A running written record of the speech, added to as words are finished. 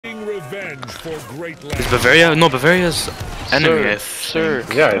revenge for great land. Is Bavaria? No, Bavaria's enemy. Sir.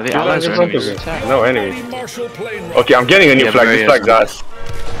 Yeah, Are they allies or enemies? No enemies. Marshall plane rock. Okay, I'm getting a new Yeah, flag. This Bavaria's flag's ass.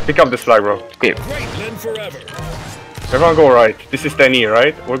 Pick up this flag, bro. Okay. Greatland forever. Everyone go right. This is 10E,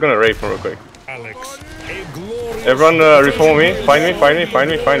 right? We're gonna rape him real quick. Alex, a glorious. Everyone reform me. Find me.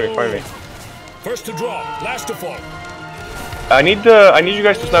 First to draw, last to fall. I need you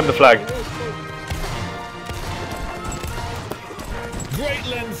guys to snap the flag.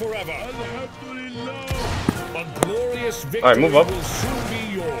 Greatland forever. A glorious victory Alright, move up. will soon be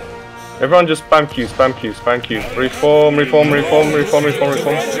yours. Everyone just spam Q. Reform. Sir.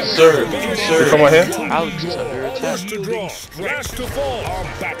 Reform right here. Alex is under attack. First to draw, last to fall. Our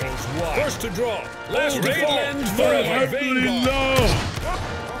battles won. First to draw, last to fall. Forever.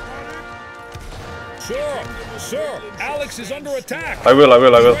 Sir, Alex is under attack. I will.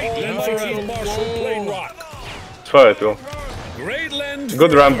 Greatland forever, Marshall plane rock. Try it, go. Greatland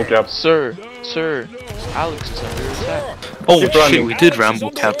Good Rambo cap. Sir. Alex is under attack. Oh Keep shit, running. we did Rambo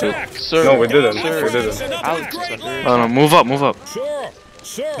cap it. Sir. No, we didn't. Sir. We didn't. Alex is under attack. Oh no, move up.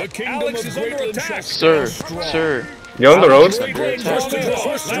 Sir, the kingdom Alex is under attack. Sir. You're on the road.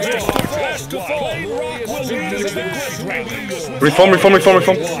 Reform.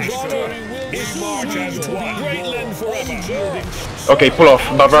 Okay, pull off.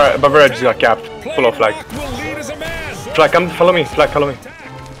 Bavaria just got capped. Pull off flag. Flag, come, follow me.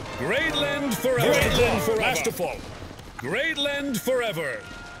 Greatland forever. Last to fall. Greatland forever.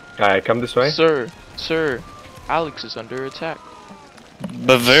 Alright, come this way. Sir. Alex is under attack.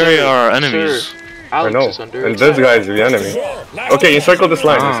 Bavaria are enemies. I Alex know. is under And attack. this guy is the enemy. Okay, encircle this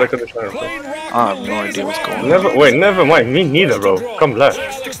line. Ah. Okay. I have no idea what's going on. Never mind. Me neither, bro. Come left.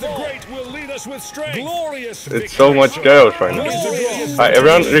 It's so much chaos right now. Alright,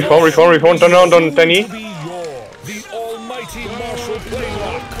 everyone, reform. Turn around on 10E.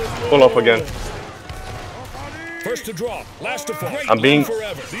 Pull off again. First to draw, last to fall. I'm being.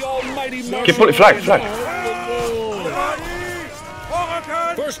 The almighty Keep pulling. Flag.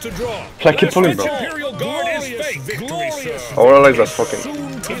 First to draw. Flag, keep pulling, bro. Imperial Guard is fake. Victory, sir. Our allies are fucking.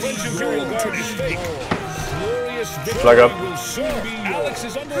 Imperial Guard is fake. Glorious victory Flag up. will soon be yours. Alex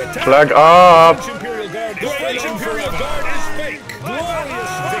is under attack. Flag up. Imperial Guard is fake. Imperial Guard is fake.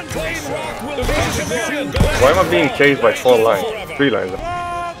 Glorious victory. Rock will be Imperial Guard. Why am I being chased by 4 lines? 3 lines.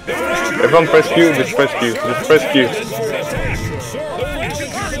 Everyone press Q. Just press Q.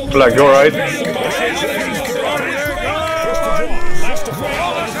 Flag, go right.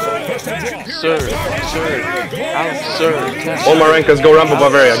 Sir. Alex, sir. All my rankers, go Rambo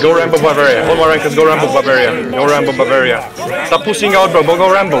Bavaria. All my rankers, go Rambo Bavaria. Stop pushing out, bro.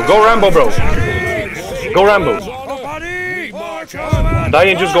 Go Rambo, bro. Go Rambo. Die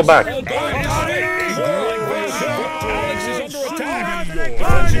and just go back.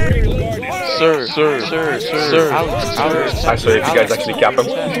 Sir. Alex. I swear if you guys actually cap him.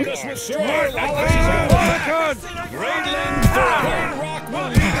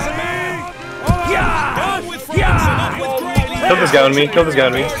 Kill this guy on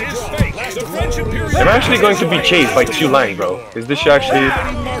me. I'm actually going to be chased by 2 lines, bro. Is this shit actually...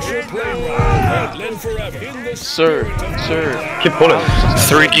 Sir. Keep pulling.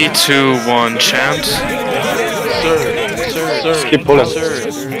 3, 2, 1, chant. Sir. Just keep pulling. Alex,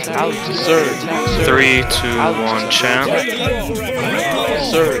 sir. 3, 2, 1, chant.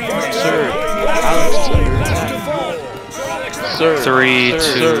 Sir. Alex is under attack. Sir. 3, 2,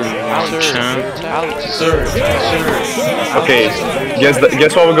 1, chant. Alex, sir. Okay,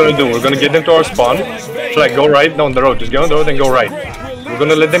 guess what we're gonna do? We're gonna get them to our spawn. Flag, go right down the road. Just go on the road and go right. We're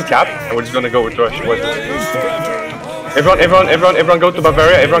gonna let them cap, and we're just gonna go with rush. Everyone go to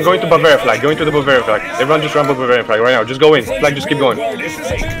Bavaria. Everyone going to Bavaria flag. Going to the Bavaria flag. Everyone just ramble Bavaria flag right now. Just go in. Flag, just keep going.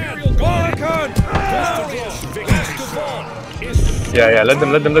 Yeah. Let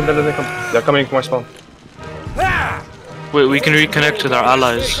them come. They're coming to my spawn. Wait, we can reconnect with our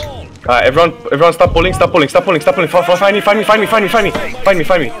allies. Everyone stop pulling. Find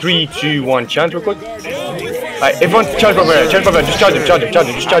me. 3, 2, 1, chant real quick. Everyone charge Bavaria. Just charge him. Charge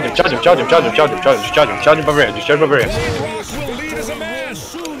Bavaria.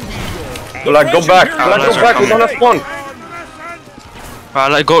 Like, go back. We don't have spawn.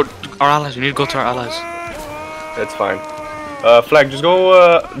 Our allies. We need to go to our allies. That's fine. Flag, just go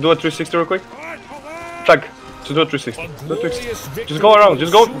do a 360 real quick. Flag, just do a 360. Just go around.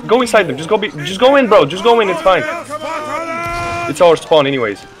 Just go inside them. Just go in, bro. Just go in. It's fine. It's our spawn,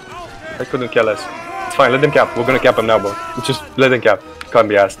 anyways. I couldn't kill us. It's fine. Let them cap. We're gonna cap them now, bro. Just let them cap. Can't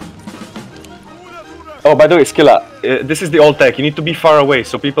be asked. Oh, by the way, Skilla, this is the old tech. You need to be far away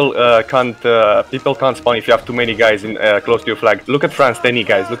so people can't spawn if you have too many guys in close to your flag. Look at France, they need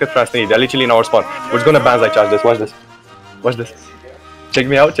guys. Look at France, they need. They're literally in our spawn. We're just gonna banzai charge this. Watch this. Watch this. Check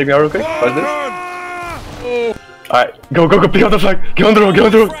me out real quick. Watch this. Alright, go, pick up the flag. Get on the road, get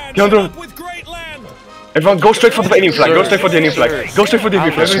on the road, get on the road. Everyone, go straight for the enemy flag. Go straight for the enemy flag. Go straight for the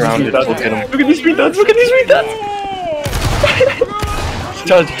enemy flag. Look at these retards. Look at these retards.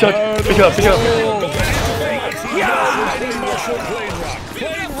 Charge. Pick it up. Pick it up,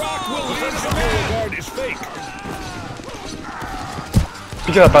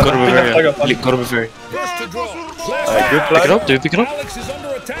 Go to Bavaria. Good flag. Pick it up, dude. Pick it up.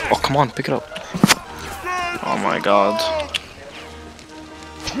 Oh, come on, pick it up. Oh my god.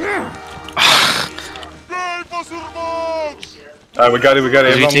 Alright, we got it. Did you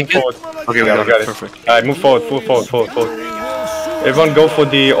Everyone take move it? forward. Okay, we Yeah, got it. Perfect. Alright, move forward. Full forward. Everyone go for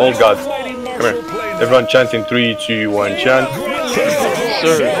the old god. Come here. Everyone chant in 3, 2, 1, chant.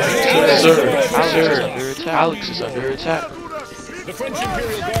 Sir. Alex is under attack.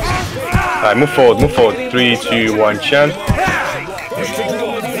 Alright, move forward. 3, 2, 1, chant.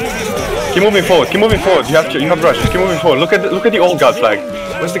 Keep moving forward. You have rush. Just keep moving forward. Look at the old god flag.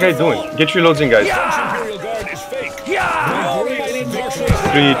 What's the guy doing? Get your loads in, guys.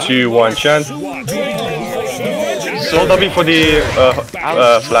 3, 2, 1, chant. Hold W for the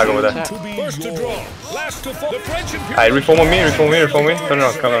flag over there. Alright, reform on me. Turn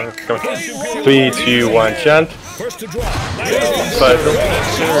around, come on. 3, 2, 1, chant. Sir.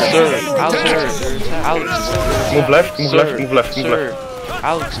 Move left. Sir.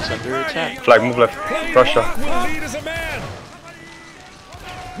 Alex is under attack. Flag, move left. Russia.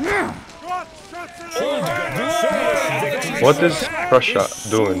 What is Russia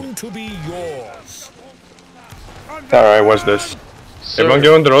doing? Alright, what's this? Everyone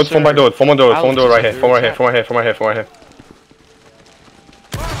get on the road, form by the road, right here, form right here.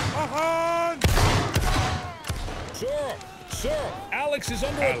 Sir, Alex is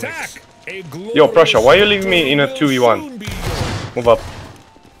under attack. Yo, Prussia, why are you leaving me in a 2v1? Move up.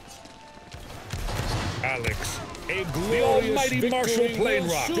 Alex, a glorious Marshall Plane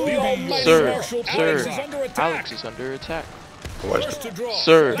Rock. Sir. Alex is under attack. Watch this.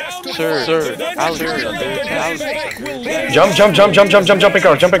 Sir. Alex is under attack. Jump and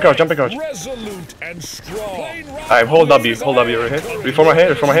crouch. Resolute and strong. Alright, hold W right here. Reform my head.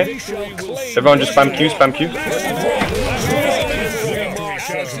 Everyone just spam Q.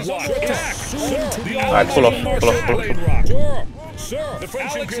 Alright, pull off. Sir, the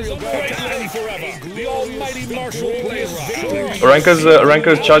French Imperial Guard forever. The almighty Marshall Plane Rock.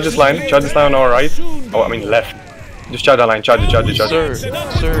 Ranker's charge this line on our right. Oh, I mean left. Just charge that line, charge it. Sir.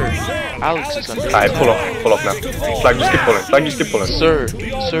 Alex is under Alright, attack. pull off now. Flag, just keep pulling. Sir.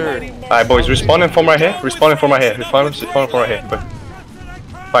 Alright, boys, respawn and form right here. Respawn from right here. Quick.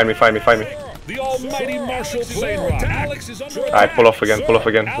 Find me. The almighty Marshall Plane Rock. Alex is under attack. Alright, pull off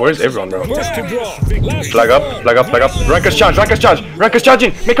again. Where's everyone, bro? First to draw. Flag up. Ranker's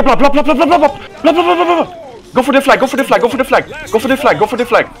charging. Make a block. Go for the flag.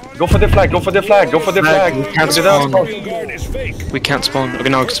 We can't spawn. Okay,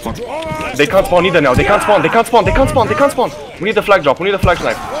 now we can spawn. They can't spawn either now. They can't spawn. We need the flag drop.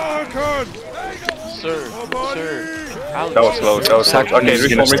 Snipe. Sir. Alex. That was close. Okay,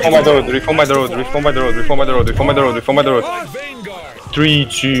 reform by the road. 3,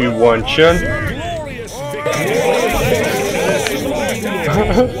 2, 1, churn.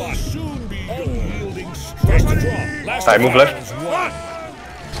 Alright, move left.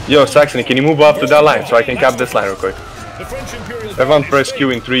 Yo, Saxony, can you move up to that line so I can cap this line real quick? Everyone press Q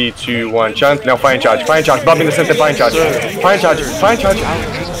in 3, 2, 1, chant. Now fire charge. Bob in the center, fire charge.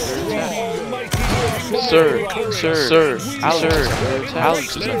 Sir.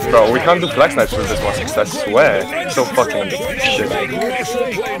 Alex is under Bro, we can't do flag snipes with this 1/6, I swear. It's so fucking shit.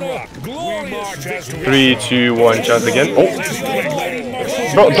 3, 2, 1, chant again. Oh!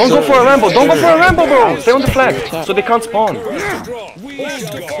 Bro, don't go for a Rambo, bro! Stay on the flag, so they can't spawn.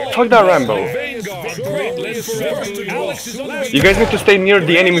 Fuck that Rambo. You guys need to stay near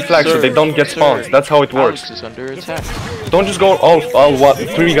the enemy flag so they don't get spawns. That's how it works. Alex is under attack. Don't just go all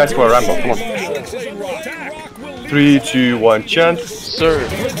 3 guys for a Rambo, come on. 3, 2, 1, chant. Sir.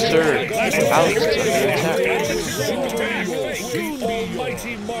 Alex is under attack.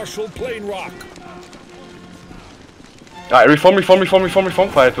 Alright, reform.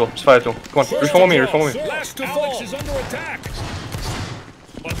 Fire tool. Come on, reform me. Alex is under attack.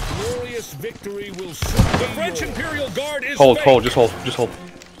 A glorious victory will soon. The French Imperial Guard is Hold, just hold.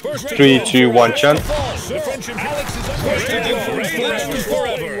 3, 2, 1, chant. The French Alex is under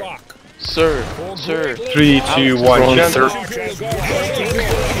attack. Sir. 3, 2, 1, Rolling chant. third.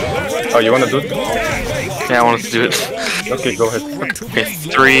 Oh, you wanna do it? Yeah, I wanted to do it. Okay, go ahead. Okay,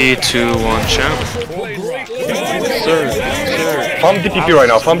 3, 2, 1, champ. Sir. Farm DPP right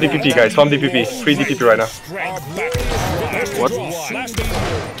now. Farm DPP, guys. Farm DPP. Free DPP right now. What?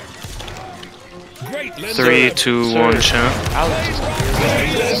 3, 2, 1, champ.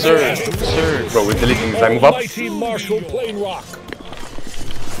 Sir. Bro, we're deleting this. I move up.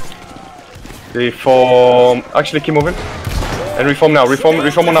 Reform. Actually, keep moving. And reform now. Reform on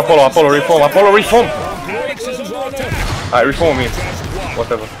Apollo. Reform. Alright, reform me.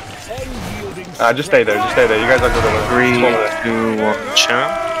 Whatever. Just stay there. You guys are good at it. 3, 2, 1,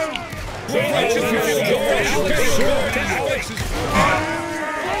 champ.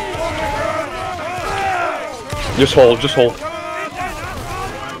 Just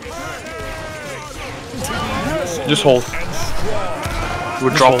hold.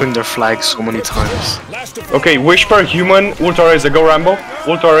 We're dropping their flag so many times. Okay, Whisper, Human, Ultra Razor, go Rambo.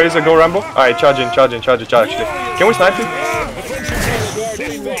 Alright, charge actually. Can we snipe him?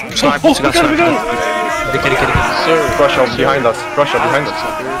 Snipe, we got it. Crush up behind us.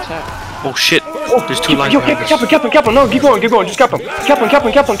 Oh shit, there's 2 lines behind us. Cap him. No, keep going. Just cap him. Cap him.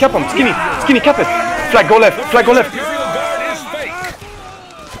 Skinny, cap it. Flag, go left.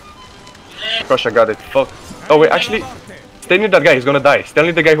 Crush, I got it. Fuck. Oh wait, actually, stay near that guy. He's gonna die. Stay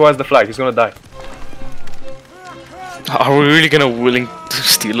near the guy who has the flag. He's gonna die. Are we really willing to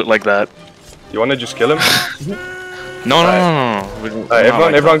steal it like that? You wanna just kill him? No.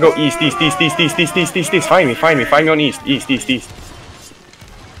 Everyone go east. Find me on east.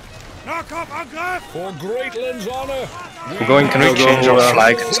 For Greatland's honor. We're going. Can we change our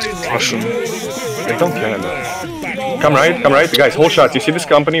flag and still crush them? They don't kill him. Come right. Guys, hold shots. You see this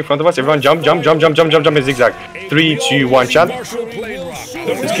company in front of us? Everyone jump in zigzag. 3, 2, 1, chant.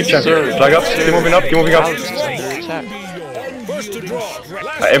 Just keep chanting. Flag up. Keep moving up.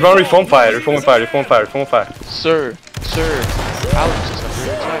 Everyone reform fire. Sir. Alex is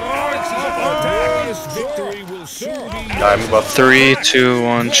under attack. Alright, move up. 3, 2,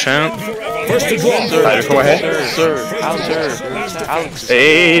 1, champ. Alright, reform ahead. Sir. Alex.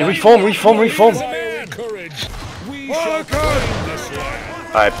 Hey, reform.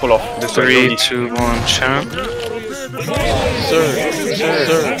 Alright, pull off. This 3, 2, 1, champ. Sir.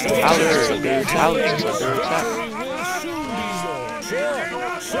 Alex is under attack.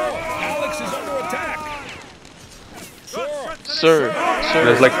 Sir.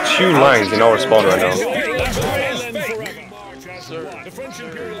 There's like 2 lines in our spawn right now.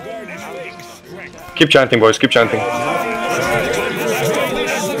 Keep chanting, boys. Flag,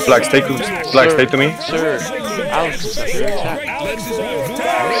 stay to me. Sir. Alex is under attack.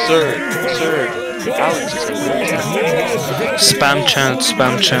 Sir. Alex is under attack. Spam chants.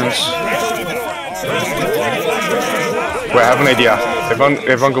 Wait, I have an idea.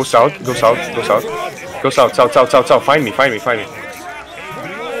 Everyone go south. Go south. Find me.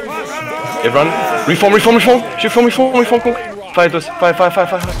 Everyone, reform. Fight us. Fight.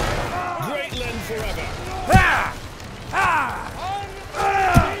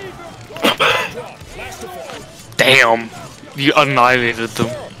 Damn, you annihilated them.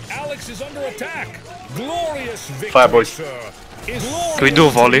 Alex is under attack. Glorious victory. Fire, boys. Can we do a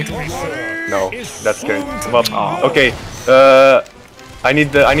volley? No, that's good. Okay, I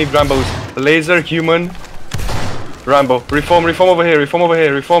need Rambo's laser, human, Rambo. Reform over here. Reform.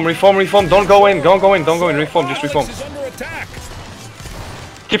 Don't go in. Reform. Is under attack.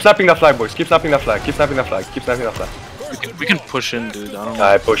 Keep snapping that flag, boys. Keep snapping that flag. We can push in, dude. I don't know.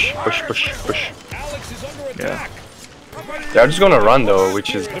 Alright, push. Alex is under attack. Yeah, I'm just gonna run though,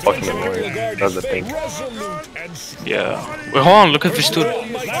 which is fucking annoying. That's the thing. Yeah. Wait, hold on. Look at this dude.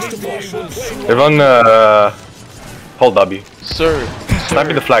 Everyone, hold W. Sir.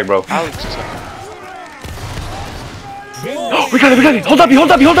 Snapping the flag, bro. Alex is under We got it. Hold W.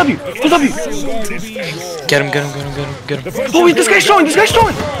 Get him. Oh wait, this guy's showing.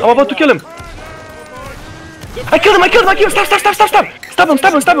 I'm about to kill him. I killed him. Stop him.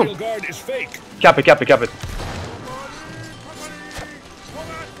 Cap it.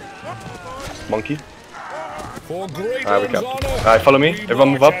 Monkey. Alright, we capped. Alright, follow me. Everyone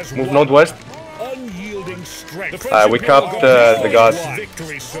move up. Move northwest. We capped the guard.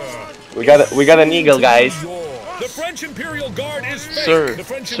 We got an eagle, guys. The French Imperial Guard is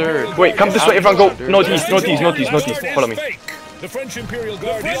fake. Sir. Wait, come this way. Everyone go northeast. Follow me. The French Imperial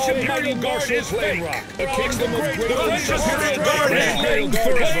Guard is playing rock. The kingdom of great Imperial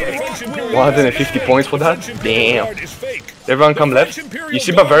Guard is 150 points for that? Damn. Everyone come left. You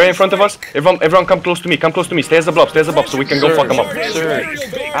see Bavaria in front of us? Everyone come close to me. Come close to me. Stay as a blob. Stay as a blob so we can go fuck them up.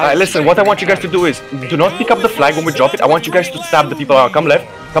 Alright, listen. What I want you guys to do is do not pick up the flag when we drop it. I want you guys to stab the people around. Come left.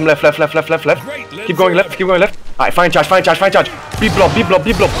 Come left. Keep going left. Keep going left. Alright, fine charge. Big blob. Go.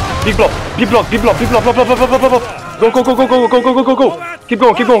 Keep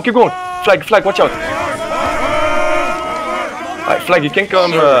going. Flag, watch out. Alright, flag, you can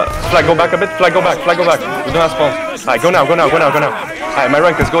come. Flag, go back a bit. Flag, go back. We don't have spawns. Alright, go now. Alright, my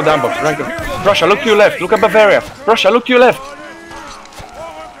rankers, go down, box. Russia, look to your left. Look at Bavaria. Russia, look to your left.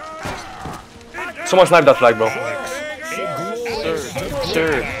 Someone snipe that flag, bro.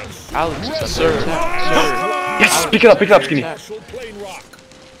 Sir. Alex, sir. Yes, pick it up, Skinny.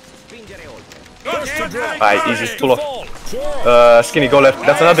 Alright, easy, pull off. Skinny, go left.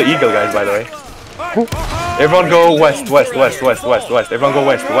 That's another eagle, guys, by the way. Everyone go west. Everyone go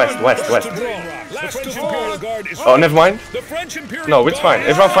west. Oh, never mind. No, it's fine.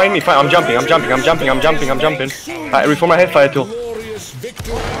 Everyone find me. Fine. I'm jumping. Alright, reform my head fire tool.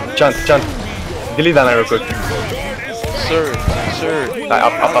 Chant. Delete that line real quick. Sir. Alright,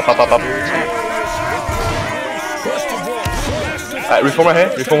 up. Alright, reform my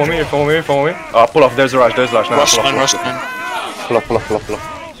head. Reform me. Oh, pull off. There's a rush. Now, Rush pull line. off.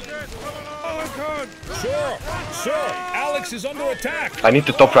 Sir, Alex is under attack. I need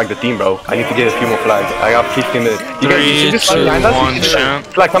to top frag the team, bro. I need to get a few more flags. I got 15 minutes. You guys see this flag behind us? 3, 2, 1,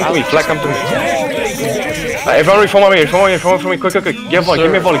 Flag, come to me. Everyone reform me. Quick. Give me a volley.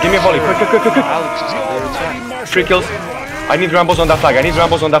 Quick. Alex is under attack. 3 kills. I need Rambos on that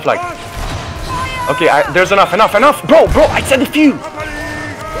flag. Okay, there's enough. Bro, I said a few.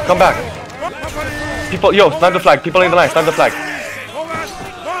 Come back. People, snipe the flag. People in the line, snipe the flag.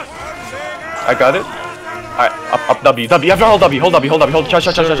 I got it. Alright, up W. Everyone hold W. Charge.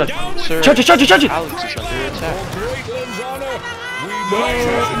 Charge it. Alex is under attack.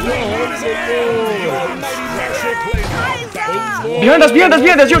 Behind us.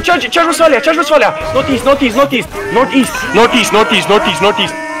 Yo, charge Westphalia. Northeast.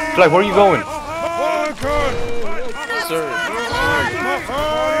 Flag, where are you going? Sir.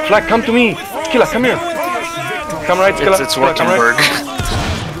 Flag, come to me. Skilla, come here. Come right, Skilla. It's Wittenberg.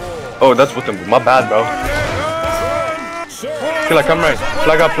 Oh, that's Wittenberg. My bad, bro. Skilla, come right.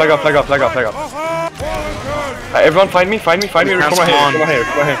 Flag up. Everyone find me. Come here. Now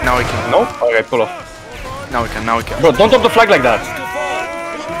we can. No? Okay, pull off. Now we can. Bro, don't top the flag like that.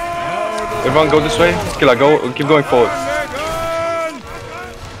 Everyone go this way. Skilla, keep going forward.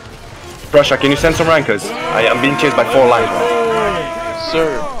 Prussia, can you send some rankers? I am being chased by 4 lines, bro.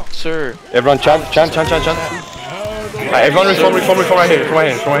 Sir. Everyone chant. Everyone reform right here.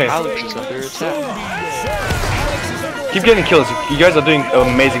 Alex is under attack. Keep getting kills. You guys are doing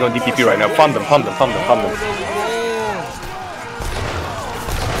amazing on DPP right now. Farm them.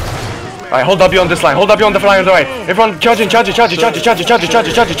 Alright, hold W on this line. Hold W on the fly on the right. Everyone charge it. Charge it. Charge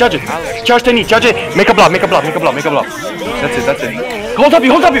the knee. Charge it. Make a blob. That's it. Hold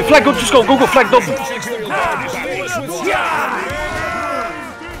W. Flag, go. Just go. Flag, double.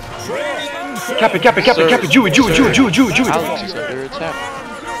 Cap it. Jew it. Alex is under attack.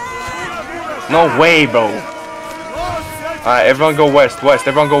 No way, bro. Alright, everyone go west.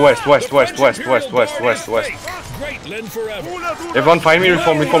 Everyone find me,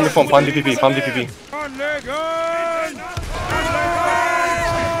 reform. Farm DPP.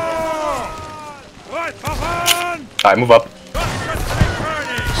 Alright, move up.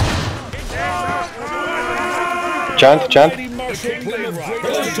 Chant.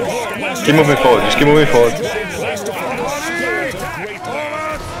 Keep moving forward.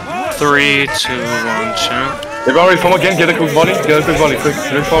 3, 2, 1, chant. Everyone reform again, get a quick volley, quick.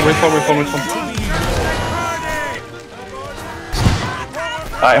 Reform.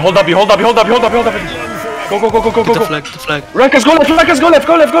 Alright, hold up. Go. The flag. Rankers, go left.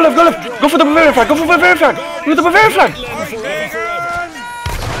 Go for the Bavaria flag.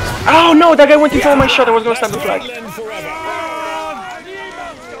 Oh no, that guy went in for my shot. I was gonna stab the flag.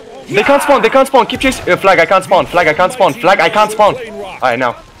 They can't spawn. Keep chasing. Flag, I can't spawn. Alright,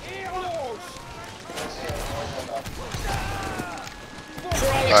 now.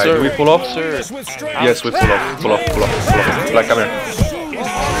 Alright, do we pull off? Sir. Yes, we pull off. Flag, come here.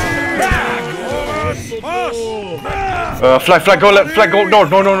 Flag, go left. Flag, go. No.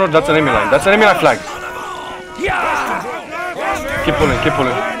 That's an enemy line. Flag. Keep pulling.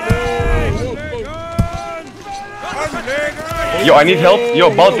 Yo, I need help. Yo,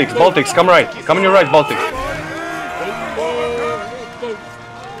 Baltics, come right. Come on your right, Baltics.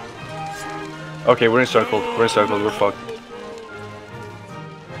 Okay, we're encircled. We're encircled. We're fucked.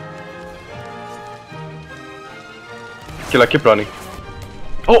 Killer, keep running.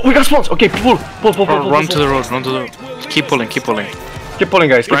 Oh, we got spawns. Okay, pull. Run to the road. Run to the road. Keep pulling. Keep pulling. Keep pulling,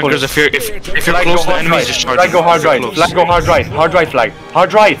 guys. Keep pulling. Rankers, if you're close to the enemies, just charge. Flag go hard right. Flag go hard right. Hard right flag.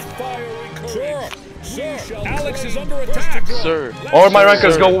 Hard right. Alex is under attack. Sir. All my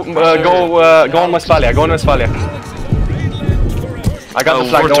rankers go on Westphalia. Go on Westphalia. I got the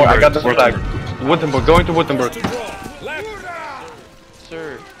flag. Don't worry, I got the flag. Württemberg. Going to Württemberg.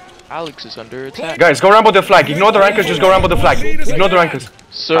 Sir. Alex is under attack. Guys, go rambo the flag. Ignore the rankers. Just go rambo the flag. Ignore the rankers.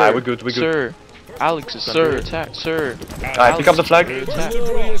 Sir. Alright, we're good. We're good. Sir. Alex is under attack. Sir. Alright, pick up the flag. Keep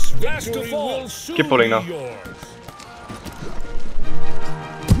Keep pulling now.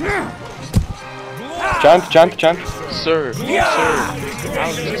 Chant. Sir. Sir.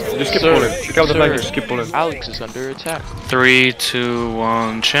 Alex. Just keep pulling. Pick up the flag. Just keep pulling. Alex is under attack. 3, 2,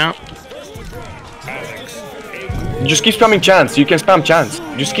 1, chant. Just keep spamming chants. You can spam chants.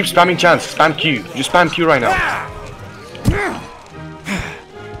 Just keep spamming chants. Spam Q. Just spam Q right now.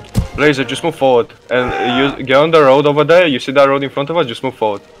 Laser, just move forward. And you get on the road over there. You see that road in front of us? Just move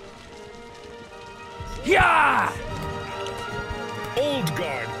forward. Yeah! Old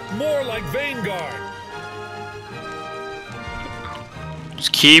guard, more like Vanguard.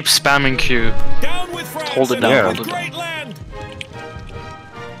 Just keep spamming Q. Down with France. Hold it down. Yeah. Hold it down. Great land.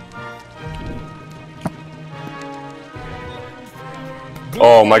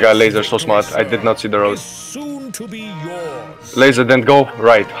 Oh my god, Laser, so smart. I did not see the road. Soon to be yours. Laser, then go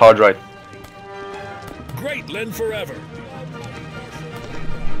right. Hard right. Greatland forever.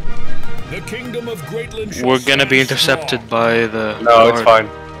 The kingdom of Greatland. We're gonna be intercepted by the. No, it's guard. fine.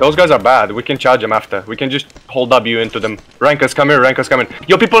 Those guys are bad. We can charge them after. We can just hold W into them. Rankers, come here. Rankers, come in.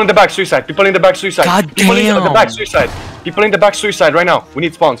 Yo, people in the back, suicide. People in the back, suicide. God People in the damn. back, suicide. People in the back, suicide right now. We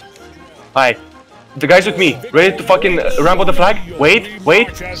need spawns. Hi. The guys with me. Ready to fucking rambo the flag? Wait.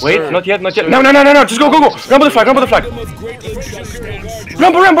 Not yet. No. Just go. Rambo the flag.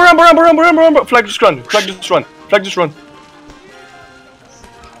 Rambo. Flag just run.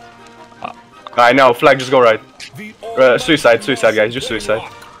 I know. Flag just go right. Suicide, guys. Just suicide.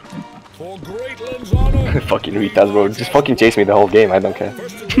 For Greatland's honor. Fucking retards, bro. Just fucking chase me the whole game. I don't care.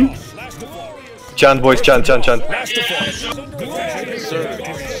 Chant, boys. Chant. Sir.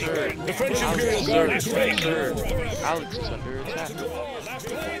 The French Imperial Guard is ready. Sir. Alex is under attack.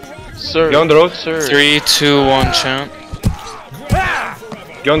 Sir. Get on the road. Sir. 3, 2, 1, chant.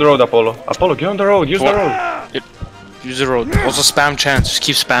 Get on the road, Apollo. Apollo, get on the road. Use the road. Use the road. Also spam chants. Just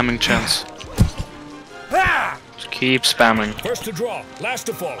keep spamming chants. Just keep spamming. First to draw, last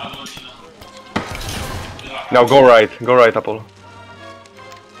to fall. Now go right. Go right, Apollo.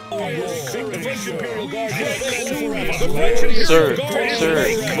 Sir.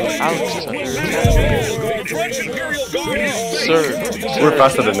 Alex is under attack. Sir. We're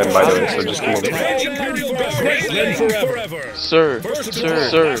faster than them, by the way, so just keep moving. Sir.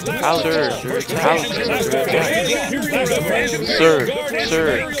 Alex is under attack. Sir.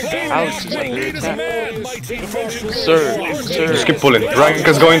 Alex is under attack. Sir. Just keep pulling.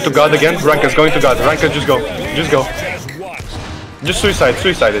 Rankers going to God again. Rankers going to God. Rankers, just go. Just suicide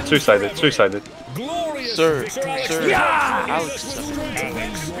it. Sir. Alex is under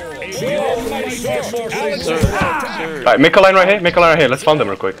attack. Sir. Alright, make a line right here. Let's farm them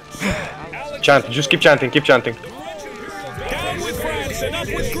real quick. Chant, just keep chanting.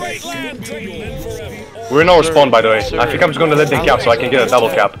 We're in our spawn, by the way. I think I'm just gonna let them cap so I can get a double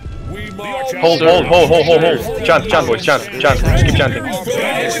cap. Hold. Chant, boys, chant. Just keep chanting.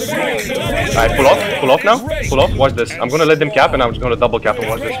 Alright, pull off now. Watch this. I'm gonna let them cap and I'm just gonna double cap and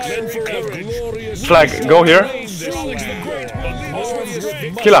watch this. Flag, go here.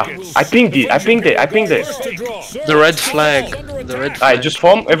 Killer, I pinged it. The red flag. Alright, just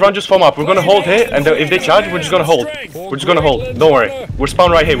form. Everyone just form up. We're gonna hold here, and if they charge, we're just gonna hold. Don't worry. We're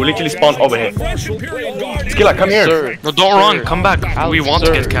spawned right here. We're literally spawned over here. Killer, come here. Sir. No, don't run. Come back. We want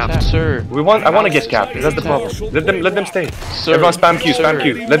to get capped. Sir. I want to get capped. That's the problem. Let them stay. Sir. Everyone spam Q.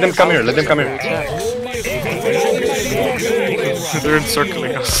 Let them come here. They're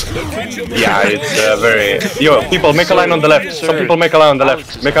encircling us. Yeah, it's very... Yo, people, make a line on the left. Some people make a line on the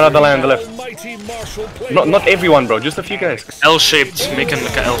left. Make another line on the left. Not everyone, bro. Just a few guys. L-shaped. Make it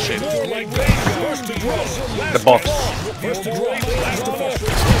like an L-shape. The box.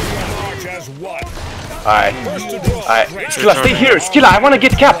 Alright. Skilla, stay here. Skilla, I want to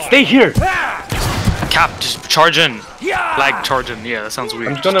get capped. Stay here. Cap, just charge in. Flag charge in. Yeah, that sounds weird.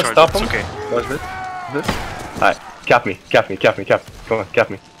 I'm just gonna Just stop charge him. in. It's okay. What's this? Alright. Cap me. Come on, cap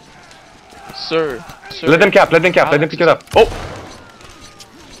me. Sir. Let them cap. Let them pick it up. Oh!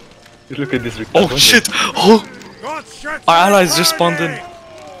 Look at this. Oh shit! Oh! Our allies just spawned in.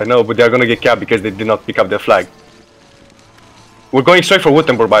 I know, but they are gonna get capped because they did not pick up their flag. We're going straight for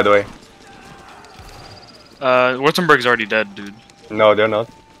Württemberg, by the way. Württemberg's already dead, dude. No, they're not.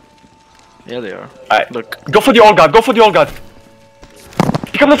 Yeah, they are. Alright, Look. go for the All God, go for the All God.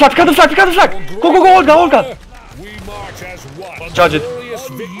 Pick up the flag, pick up the flag, pick up the flag. Go, go, go, All God, All God. We march as one. Charge it.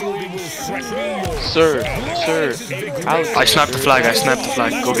 Sir, Alex. I snapped the flag, I snapped the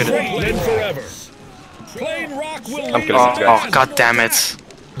flag. Go get it. Live forever. Plain Rock will I'm killing this guy. Oh, god damn it.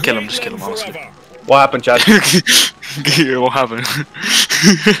 Kill him, just kill him, honestly. What happened, Chad? What happened?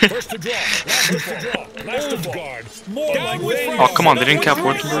 First to draw, last to guard. More like Oh, come on, they didn't cap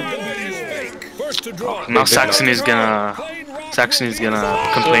Württemberg. First to draw. Now Saxony's gonna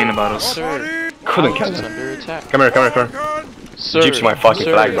complain about us. Sir, Couldn't Alex catch is it. under attack. Come here, come here, come here. Sir, Jeep's my fucking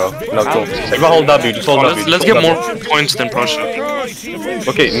sir, flag, bro. No, cool. Alex is If I hold W, just hold Oh, W. let's just get hold more W. points than Prussia.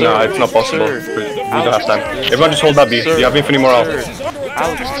 Okay, no, it's not possible. We don't have time. Everyone just hold W. You have infinity morale. Sir,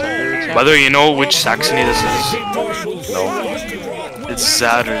 Alex is under attack. By the way, you know which Saxony this is? No. It's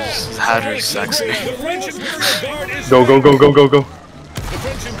Zadder's Saxony. Go, go, go, go, go, go.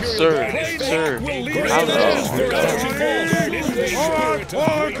 Sir, Alex is under attack.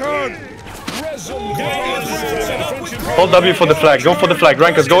 Hold W for the flag. Go for the flag.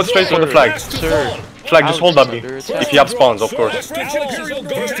 Rankers, go straight for the flag. Sir, Flag, just hold W. If you have spawns, of course. Snipe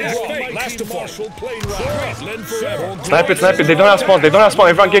it, snipe it. They don't have spawns. They don't have spawns.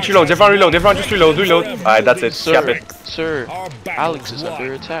 Everyone get reloads. Everyone reload. Everyone just reload. Reload. Alright, that's it. Cap it. Sir, Alex is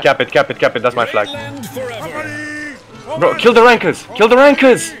under attack. Cap it, cap it, cap it. That's my flag. Bro, kill the rankers. Kill the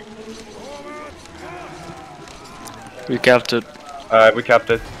rankers. We capped it. Alright, we capped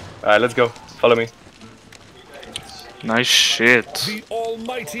it. Alright, let's go. Follow me. Nice shit. The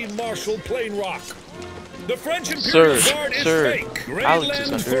almighty Marshal Plain Rock. The French Sir, Imperial Guard is sir, fake. Alex is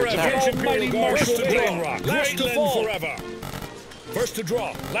Greyland under forever. attack. French Imperial Marshal Plain Rock. Last to fall forever. First to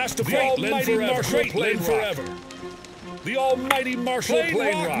draw. Last to fall. Almighty Marshal Plain forever. The almighty Marshal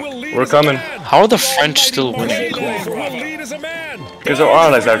Plain Rock will lead. We're coming. How are the French still winning? Come on. will lead as a man. Because our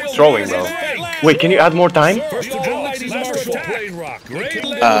allies are throwing, bro. Wait, can you add more time? First to draw. Last to Plain Rock. Well,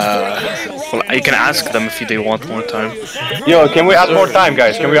 you can ask them if they want more time. Yo, can we add more time,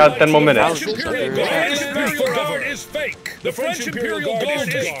 guys? Can we add 10 more minutes? Alex is under The attack. French Imperial Guard is fake. The French Imperial Guard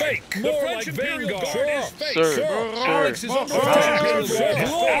is fake. More like Vanguard. Sir, Alex is under attack.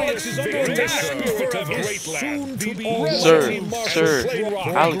 Alex is under attack. Soon to be Sir,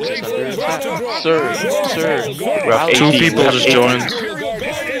 Alex is under attack. Sir, We have 2 80. people just joined.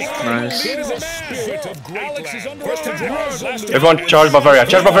 Nice. Everyone charge Bavaria.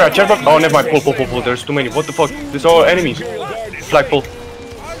 Charge Bavaria. Charge Bavaria. Oh, never mind. Pull, pull, pull, pull. There's too many. What the fuck? There's all enemies. Flag, pull.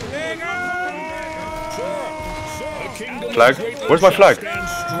 Flag? Where's my flag?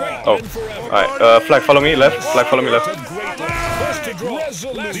 Oh. Alright, flag, follow me. Left. Flag, follow me left.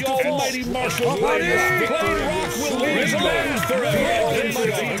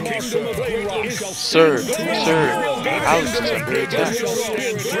 Sir, Alex is under attack.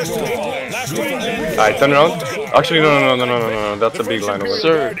 Alright, turn around. Actually, no. That's a big line over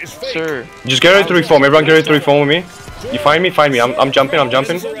there. Sir, Just get ready to reform. Everyone get ready to reform with me. You find me? Find me. I'm jumping.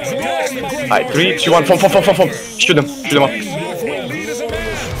 Alright, 3, 2, 1. Form. Shoot them up.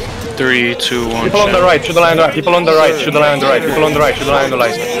 3, 2, 1. People on the right. Shoot the line on the right. People on the right. Shoot the line on the right. People on the right. Shoot the line on the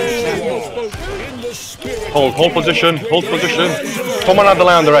right. Hold position. Form another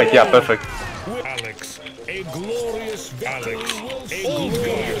line on the right. Yeah, perfect. Alex, a glorious victory. A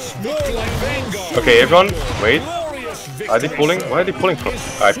glorious victory. Okay, everyone, wait. Are they pulling? Where are they pulling from?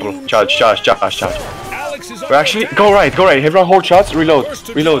 Alright, pull. Charge. We're actually go right. Everyone hold shots. Reload.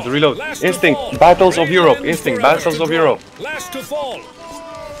 Instinct. Battles of Europe. Last to fall.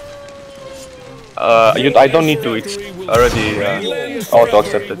 I don't need to. It's already auto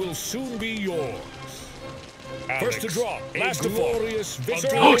accepted. Will soon be yours. First to draw. Last to fall.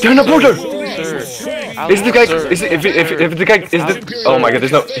 Oh, they're in the border. sir, Is the guy? Is it, if the guy is the? Oh my God!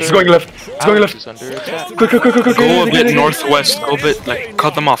 There's no. It's going left. Alex is under attack. Quick. Go a bit northwest. Go a bit, like,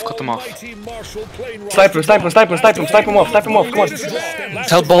 cut them off. Snipe him off. Come on.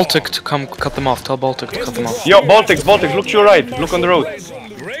 Tell Baltic to come cut them off. Yo, Baltics, look to your right. Look on the road.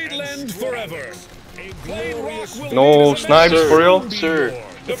 Greyland forever. No snipes for real. Sir,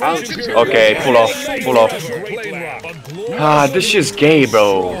 Alex is under Okay, pull off. Ah, this shit's gay,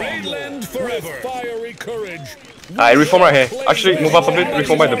 bro. Greyland forever. Fiery courage. Alright, reform right here. Actually, move up a bit.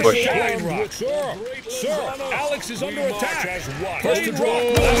 Reform by the bush. Sir, Alex is under attack. First to draw.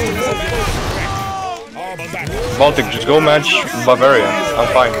 Baltic, just go match Bavaria. I'm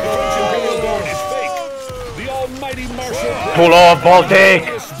fine. The almighty Marshal. Pull off, Baltic.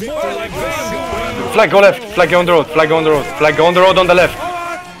 More like Flag, go left. Flag, go on the road. Flag, go on the road. Flag, go on the road on the left.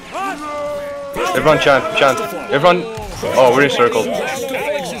 Everyone chant. Everyone. Oh, we're in circle.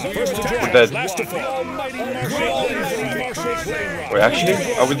 We're dead. Wait, actually,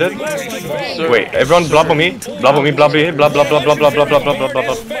 are we dead? Wait, everyone blob on me. Blob on me, blob here. Blah, blah, blah, blah, blah, blah, blah, blah, blah, blah,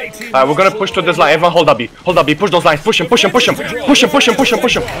 blah. Alright, we're gonna push to this line. Everyone hold up B. Hold up B. Push those lines. Push him. Push him. Push him. Push him. Push him. Push him.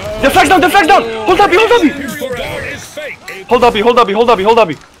 Push him. The flag's down. The flag's down. Hold up B. Hold up B. Hold up B. Hold up B. Hold up B. Hold up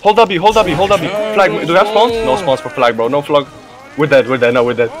B. Hold up B. Hold up B. Hold up B. Flag. Do we have spawns? No spawns for flag, bro. No flag. We're dead. We're dead. No,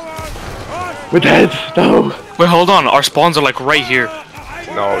 we're dead. We're dead. No. Wait, hold on. Our spawns are like right here.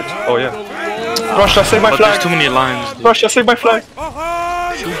 No, it's... Oh, yeah. Russia, save my But flag. there's too many lines. Dude. Russia, save my flag.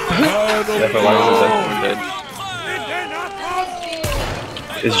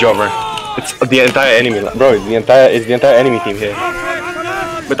 It's Jobber. It's the entire enemy, bro. It's the entire enemy team here.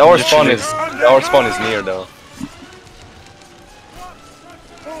 But our spawn is near though.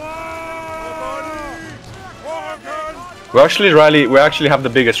 We actually have the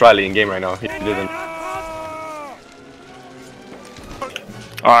biggest rally in game right now. He didn't.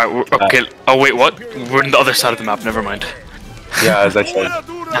 Alright, okay. Oh wait, what? We're on the other side of the map. Never mind. Yeah, as I said.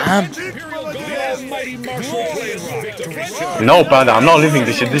 Damn. No, Panda, I'm not leaving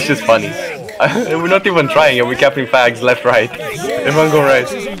this shit. This is funny. We're not even trying and we're capping fags left, right. Everyone go right.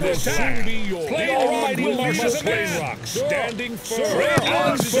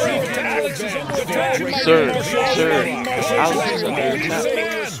 Sir, Alex is under attack.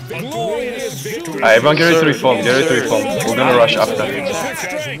 Alright, everyone get ready to reform. Get ready to reform. We're gonna rush after.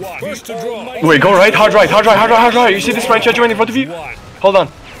 Wait, go right, hard right. You see this right judgment in front of you? Hold on.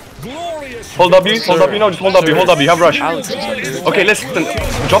 Hold up, no, just hold up, have rush. Okay, listen,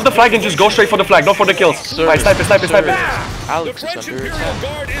 drop the flag and just go straight for the flag, not for the kills. Alright, snipe it. Alex is under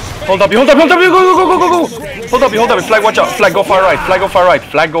attack. Hold up, go. Hold up, flag, watch out, flag, go far right.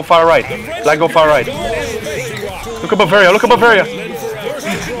 Look above area.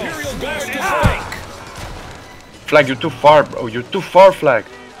 Flag, you're too far, bro, you're too far, flag.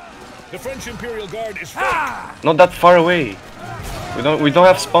 The French Imperial Guard is not that far away. We don't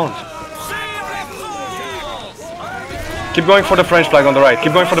have spawns. Keep going for the French flag on the right.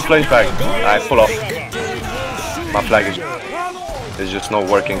 Keep going for the French flag. Alright, pull off. My flag is just not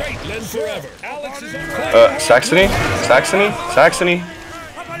working. Saxony.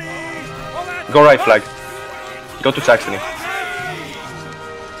 Go right flag. Go to Saxony.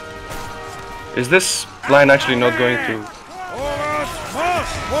 Is this line actually not going to...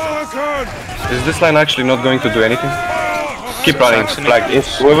 Is this line actually not going to do anything? Keep running, flag.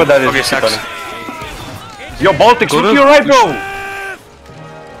 Whoever that is, okay, keep running. Yo, Baltics, look to your right, bro!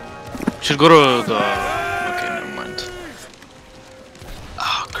 Should go to the... Okay, never mind.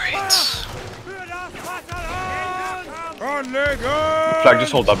 Oh, great. Flag,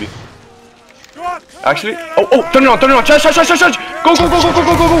 just hold W. Actually... Oh, turn around! Charge! Go!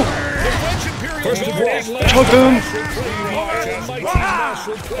 Charge them!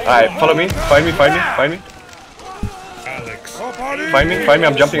 Alright, follow me. Find me. Find me,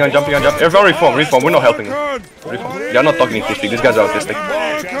 I'm jumping. Everyone reform, we're not helping them. Reform. You're not talking autistic, these guys are autistic.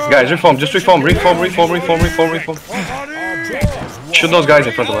 Guys, reform. Shoot those guys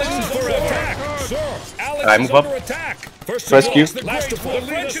in front of us. Alright, move up. Rescue. Sir,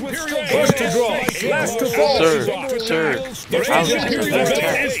 Alex is under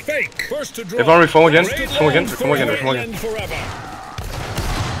attack. Everyone reform again.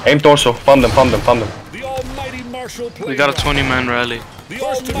 Aim torso, farm them. We got a 20-man rally.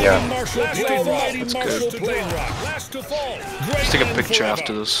 Yeah. That's good. Let's take a picture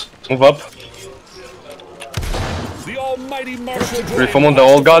after this. Move up. Reform on the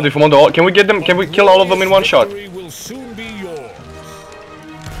old guard, Can we get them? Can we kill all of them in one shot?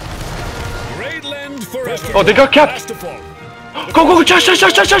 Oh, they got capped! Go! Charge! Charge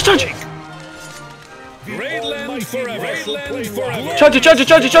it!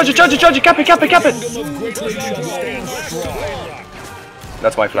 Cap it!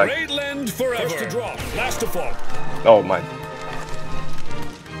 That's my flag. Oh, mine.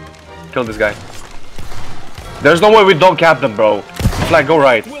 Kill this guy. There's no way we don't cap them, bro. Flag, go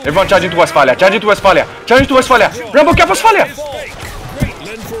right. Everyone charge into Westphalia. Rambo, cap Westphalia!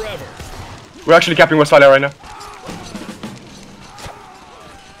 We're actually capping Westphalia right now.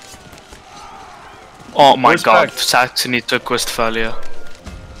 Oh my god, Saxony took Westphalia.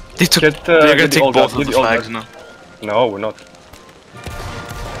 They're gonna take both of the flags now. No, we're not.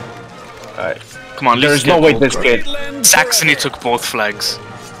 Alright. Come on, there's no way this kid. Saxony took both flags.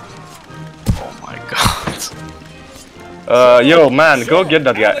 Oh my god. Yo, man, go get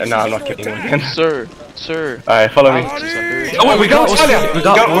that guy. No, I'm not kidding again. Sir. Alright, follow me. Oh wait, we got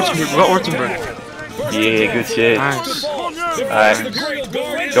Wurttemberg. Yeah, good shit. Nice. Alright.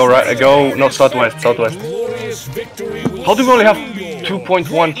 Go right, go, no, southwest. How do we only have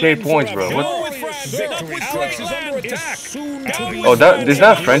 2.1k points, bro? What? Oh, is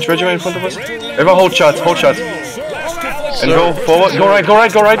that a French regiment in front of us? Everyone hold shots. And go forward, go right.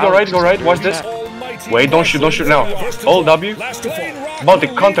 Watch this. Wait, don't shoot now. Hold W.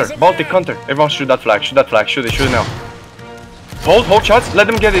 Baltic counter. Everyone shoot that flag. Shoot it now. Hold shots. Let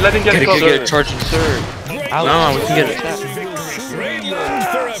them get it. Get it, charging, sir. No, we can get it.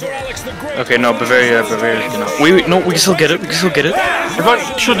 Okay, no, Bavaria, no. Wait, no, we can still get it. Everyone,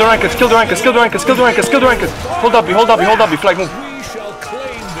 shoot the rankers. Kill the rankers. Hold up, flag move.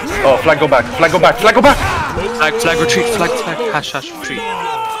 Oh, flag go back. Flag Retreat, hash, retreat.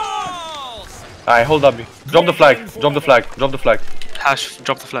 Alright, hold up. Drop the flag. Hash,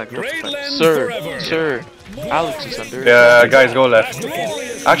 drop the flag. Sir. Alex is under. Yeah, guys, go left.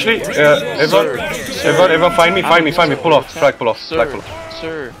 Actually, everyone, find me. Pull off. Flag pull off.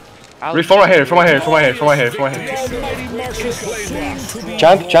 Sir. Reform right here.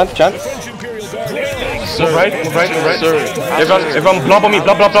 Chant. Move right. Sir. Everyone, blob on me.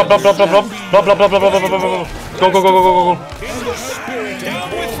 Blob. Go.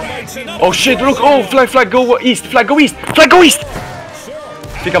 Oh shit, look, oh, flag, go east. Pick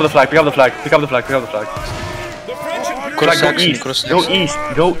up the flag.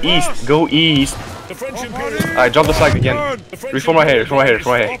 Go east. Alright, drop the flag again. Reform right here.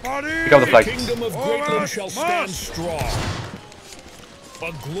 Pick up the flag.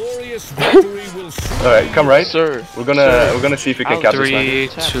 Alright, come right. Sir. We're gonna see if we can capture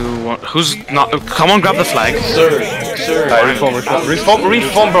this flag. 3, 2, 1. Who's not? Come on, grab the flag. Sir. Alright, reform,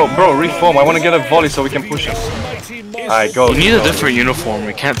 bro. Reform. I want to get a volley so we can push him. Alright, go. You need a different uniform.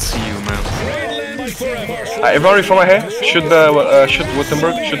 We can't see you, man. Alright, everyone reform right here. Shoot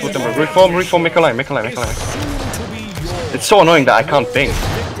Wittenberg. Reform. Make a line. It's so annoying that I can't ping.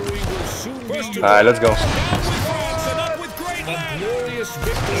 Alright, let's go.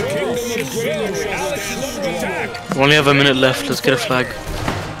 We only have a minute left. Let's get a flag.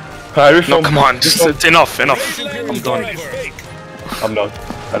 Alright, reform. No, come on. Just enough. I'm done. I'm done.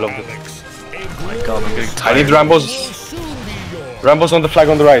 I love it. Oh my god, I'm getting tired. I need Rambo's on the flag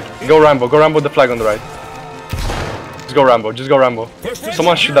on the right. Go Rambo with the flag on the right. Just go Rambo.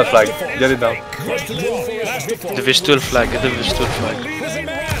 Someone shoot that flag. Get it down. The virtual flag.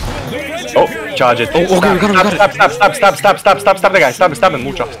 Oh, charge it. Oh, okay, we got it. Stab the guy. Stab him.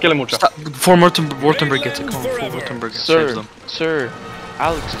 Mucha. Kill him, Mucha. Before Württemberg gets it. Come on, before Württemberg saves them. Sir.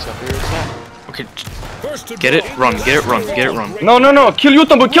 Alex is under attack. Okay. Get it, run. No. Kill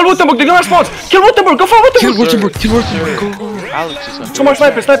Württemberg. They're gonna respond. Kill Württemberg. Go for Württemberg. Kill Württemberg. Go. Alex is under Someone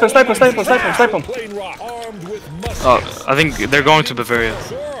snipe him. I think they're going to Bavaria.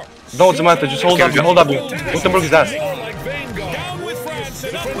 No, Samantha, just hold up. Württemberg is ass.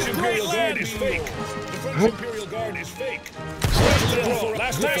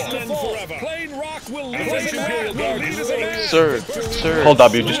 Sir. Hold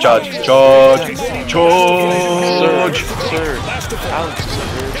up, you just charge. Sir. Alex is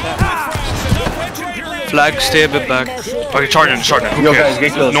under attack. Flag, stay a bit back. Okay, charging. Who Yo, cares? guys,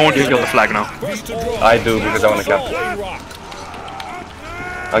 get close. No one can kill the flag now. I do because I want to capture.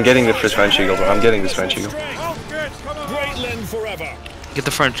 I'm getting the French Eagle, bro. Get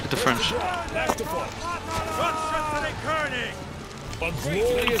the French.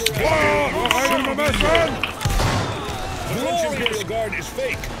 Imperial Guard is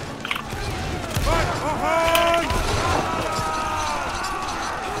fake.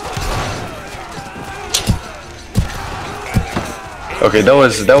 Okay, that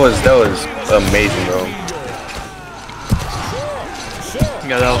was amazing, bro.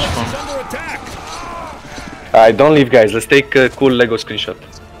 Yeah, that was fun. Alright, don't leave, guys. Let's take a cool Lego screenshot.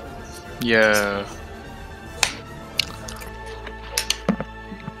 Yeah.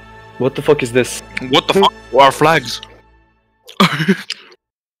 What the fuck is this? What the fuck? Our flags.